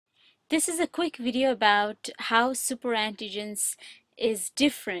This is a quick video about how superantigens is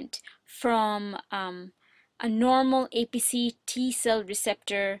different from a normal APC T cell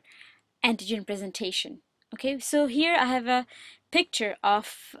receptor antigen presentation. Okay, so here I have a picture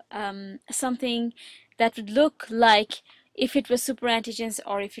of something that would look like if it was superantigens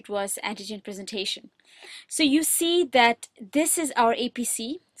or if it was antigen presentation. So you see that this is our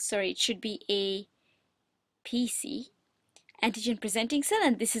APC, sorry, it should be APC, antigen presenting cell,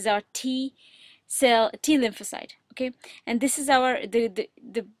 and this is our T lymphocyte. Okay, and this is our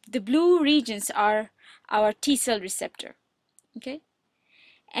the blue regions are our T cell receptor. Okay,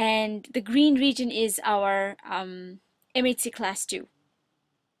 and the green region is our MHC class 2.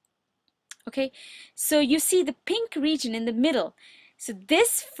 Okay, so you see the pink region in the middle. So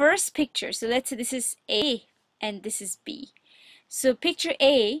this first picture, so let's say this is A and this is B. So picture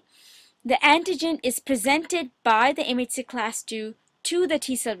A, the antigen is presented by the MHC class 2 to the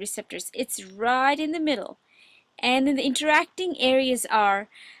T cell receptors. It's right in the middle. And then the interacting areas are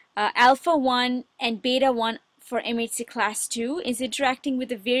alpha 1 and beta 1 for MHC class 2 is interacting with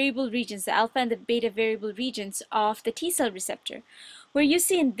the variable regions, the alpha and the beta variable regions of the T cell receptor. Where you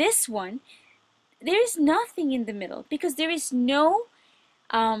see in this one, there is nothing in the middle because there is no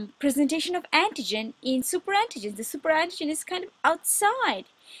presentation of antigen in superantigens. The superantigen is kind of outside.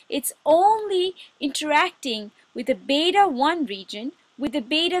 It's only interacting with the beta 1 region with the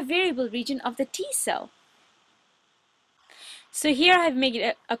beta variable region of the T cell. So here I've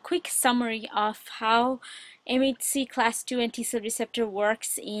made a quick summary of how MHC class 2 and T cell receptor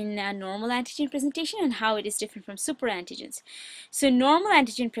works in normal antigen presentation and how it is different from superantigens. So normal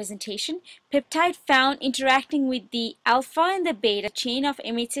antigen presentation, peptide found interacting with the alpha and the beta chain of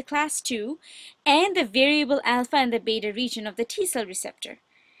MHC class 2 and the variable alpha and the beta region of the T cell receptor.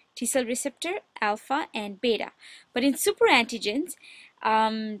 T cell receptor, alpha and beta. But in superantigens,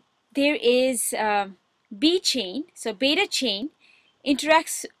 there is B chain, so beta chain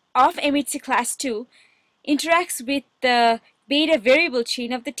interacts of MHC class 2 interacts with the beta variable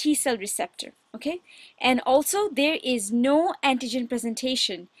chain of the T cell receptor. Okay, and also there is no antigen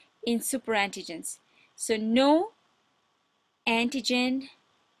presentation in superantigens. So no antigen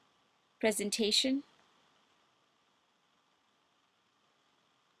presentation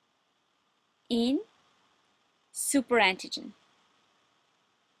in superantigen.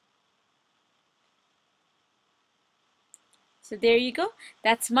 So there you go.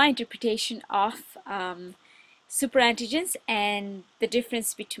 That's my interpretation of superantigens and the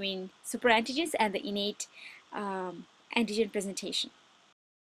difference between superantigens and the innate antigen presentation.